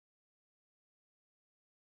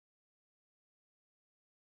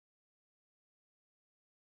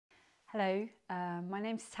Hello, my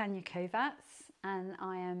name's Tania Kovats and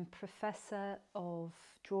I am Professor of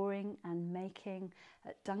Drawing and Making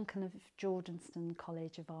at Duncan of Jordanston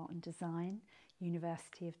College of Art and Design,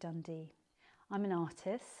 University of Dundee. I'm an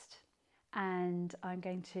artist and I'm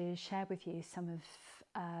going to share with you some of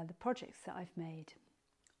the projects that I've made.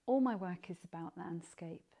 All my work is about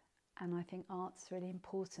landscape, and I think art's really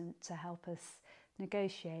important to help us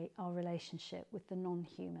negotiate our relationship with the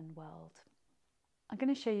non-human world. I'm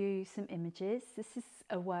going to show you some images. This is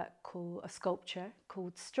a sculpture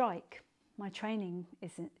called Strike. My training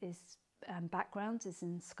background is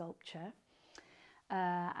in sculpture,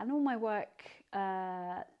 and all my work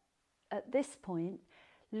at this point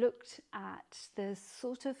looked at the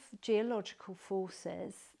sort of geological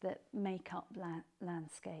forces that make up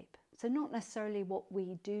landscape. So not necessarily what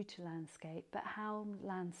we do to landscape, but how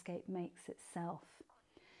landscape makes itself.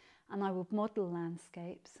 And I would model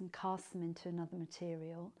landscapes and cast them into another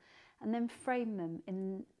material and then frame them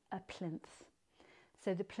in a plinth.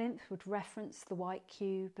 So the plinth would reference the white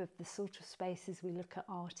cube of the sort of spaces we look at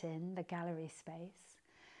art in, the gallery space.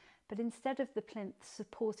 But instead of the plinth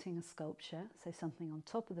supporting a sculpture, so something on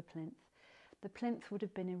top of the plinth would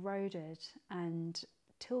have been eroded and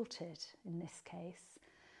tilted, in this case,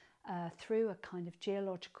 through a kind of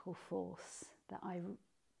geological force that I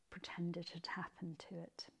pretended had happened to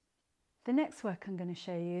it. The next work I'm going to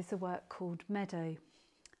show you is a work called Meadow.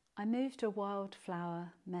 I moved a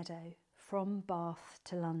wildflower meadow from Bath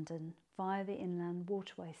to London via the inland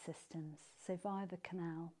waterway systems, so via the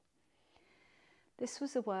canal. This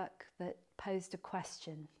was a work that posed a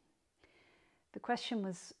question. The question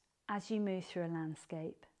was, as you move through a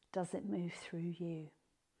landscape, does it move through you?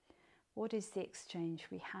 What is the exchange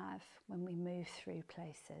we have when we move through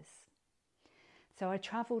places? So I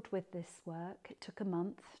travelled with this work. It took a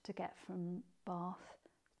month to get from Bath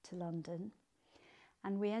to London,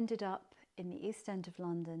 and we ended up in the East End of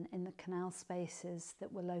London in the canal spaces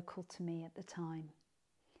that were local to me at the time.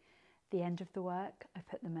 At the end of the work, I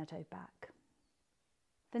put the meadow back.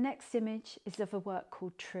 The next image is of a work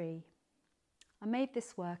called Tree. I made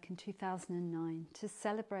this work in 2009 to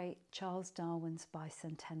celebrate Charles Darwin's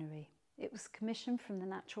bicentenary. It was commissioned from the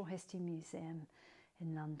Natural History Museum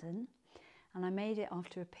in London, and I made it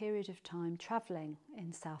after a period of time travelling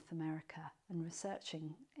in South America and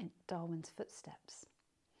researching in Darwin's footsteps.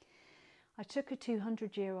 I took a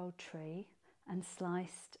 200-year-old tree and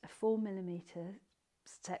sliced a 4mm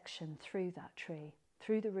section through that tree,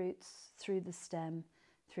 through the roots, through the stem,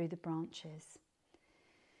 through the branches.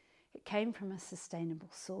 It came from a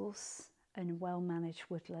sustainable source in a well-managed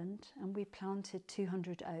woodland, and we planted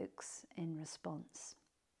 200 oaks in response.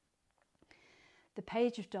 The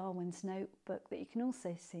page of Darwin's notebook that you can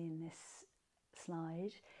also see in this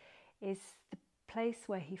slide is the place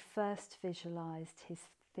where he first visualised his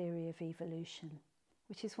theory of evolution,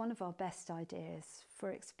 which is one of our best ideas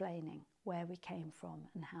for explaining where we came from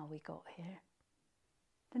and how we got here.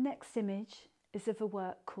 The next image is of a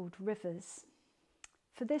work called Rivers.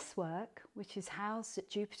 For this work, which is housed at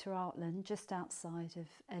Jupiter Artland just outside of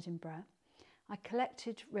Edinburgh, I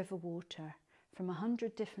collected river water from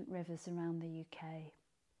 100 different rivers around the UK.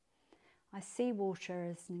 I see water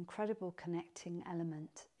as an incredible connecting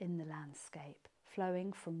element in the landscape,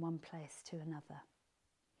 flowing from one place to another.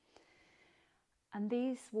 And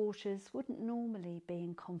these waters wouldn't normally be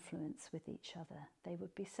in confluence with each other, they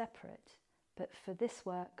would be separate. But for this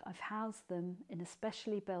work, I've housed them in a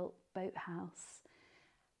specially built boathouse,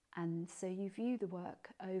 and so you view the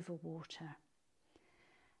work over water,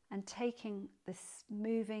 and taking this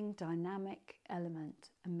moving, dynamic element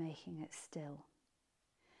and making it still.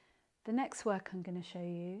 The next work I'm going to show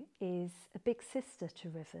you is a big sister to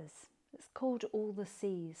Rivers. It's called All the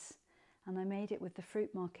Seas, and I made it with the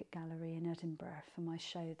Fruit Market Gallery in Edinburgh for my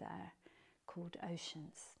show there called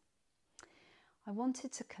Oceans. I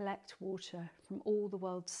wanted to collect water from all the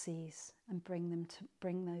world's seas and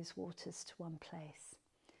bring those waters to one place.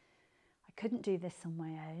 I couldn't do this on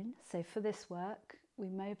my own, so for this work we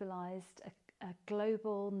mobilised a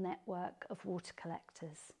global network of water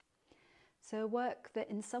collectors. So a work that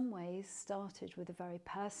in some ways started with a very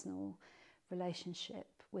personal relationship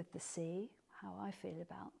with the sea, how I feel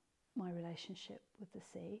about my relationship with the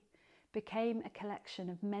sea, became a collection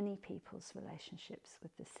of many people's relationships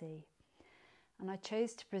with the sea. And I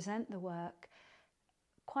chose to present the work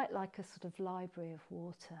quite like a sort of library of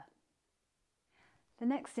water. The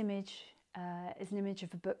next image is an image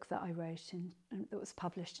of a book that I wrote that was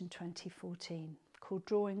published in 2014 called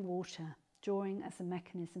Drawing Water, Drawing as a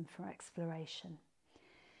Mechanism for Exploration.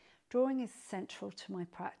 Drawing is central to my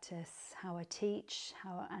practice, how I teach,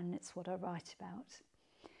 and it's what I write about.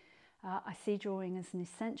 I see drawing as an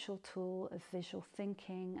essential tool of visual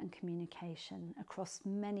thinking and communication across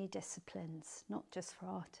many disciplines, not just for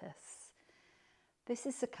artists. This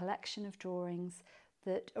is a collection of drawings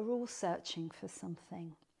that are all searching for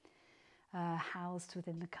something, housed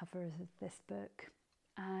within the cover of this book.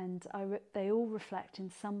 And they all reflect in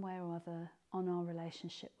some way or other on our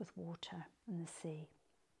relationship with water and the sea.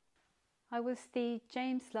 I was the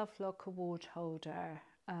James Lovelock Award holder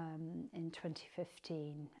in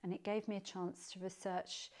 2015, and it gave me a chance to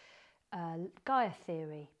research Gaia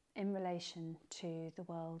theory in relation to the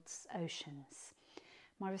world's oceans.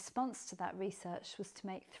 My response to that research was to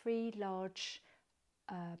make 3 large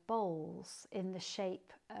bowls in the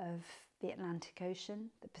shape of the Atlantic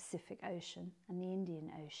Ocean, the Pacific Ocean and the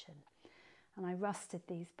Indian Ocean, and I rusted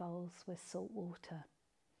these bowls with salt water.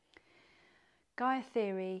 Gaia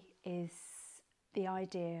theory is the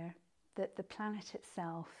idea that the planet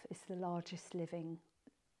itself is the largest living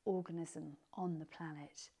organism on the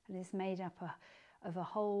planet and is made up of a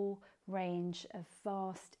whole range of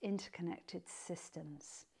vast interconnected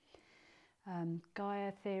systems.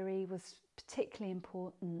 Gaia theory was particularly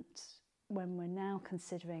important when we're now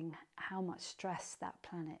considering how much stress that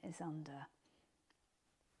planet is under.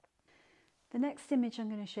 The next image I'm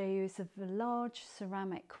going to show you is of a large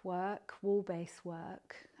ceramic work, wall-based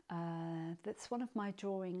work, that's one of my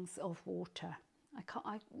drawings of water.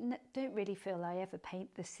 I don't really feel I ever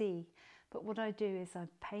paint the sea, but what I do is I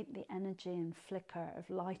paint the energy and flicker of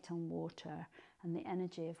light on water and the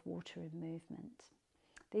energy of water in movement.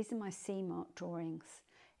 These are my sea mark drawings.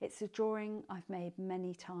 It's a drawing I've made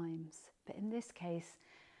many times, but in this case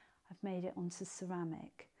I've made it onto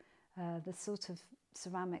ceramic. The sort of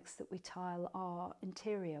ceramics that we tile are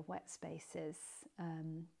interior wet spaces,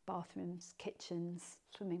 bathrooms, kitchens,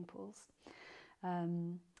 swimming pools.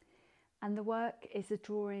 And the work is a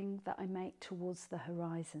drawing that I make towards the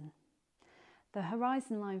horizon. The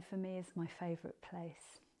horizon line for me is my favourite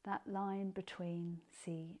place, that line between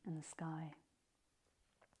sea and sky.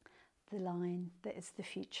 The line that is the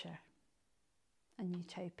future and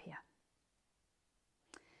utopia.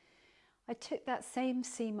 I took that same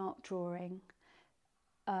sea mark drawing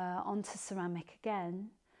onto ceramic again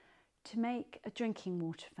to make a drinking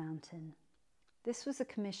water fountain. This was a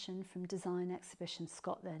commission from Design Exhibition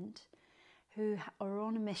Scotland, who are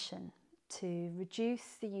on a mission to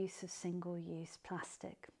reduce the use of single-use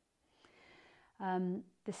plastic.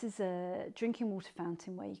 This is a drinking water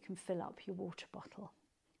fountain where you can fill up your water bottle.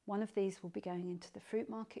 One of these will be going into the Fruit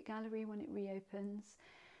Market Gallery when it reopens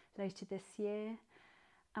later this year,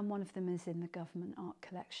 and one of them is in the government art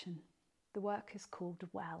collection. The work is called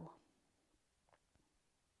Well.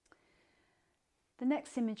 The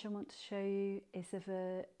next image I want to show you is of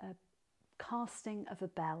a casting of a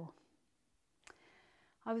bell.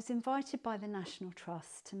 I was invited by the National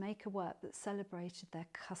Trust to make a work that celebrated their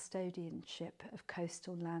custodianship of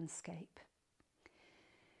coastal landscape.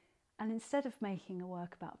 And instead of making a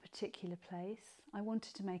work about a particular place, I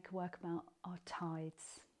wanted to make a work about our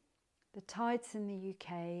tides. The tides in the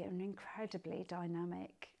UK are an incredibly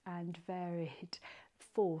dynamic and varied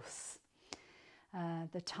force.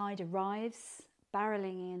 The tide arrives,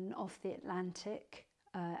 barreling in off the Atlantic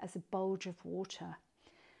as a bulge of water,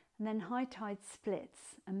 and then high tide splits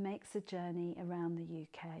and makes a journey around the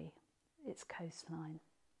UK, its coastline.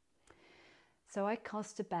 So I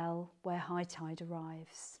cast a bell where high tide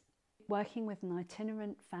arrives, working with an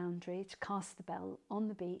itinerant foundry to cast the bell on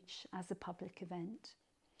the beach as a public event.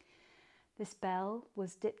 This bell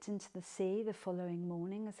was dipped into the sea the following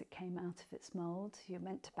morning as it came out of its mould. You're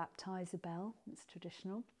meant to baptise a bell, it's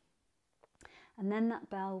traditional. And then that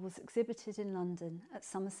bell was exhibited in London at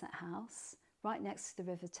Somerset House, right next to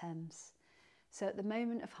the River Thames. So at the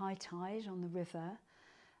moment of high tide on the river,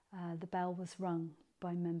 the bell was rung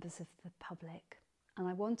by members of the public. And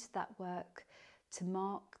I wanted that work to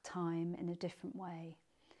mark time in a different way,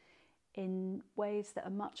 in ways that are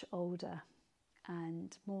much older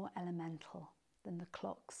and more elemental than the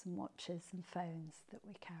clocks and watches and phones that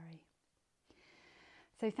we carry.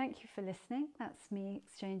 So thank you for listening. That's me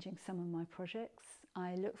exchanging some of my projects.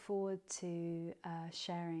 I look forward to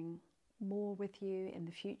sharing more with you in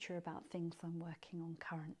the future about things I'm working on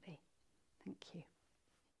currently. Thank you.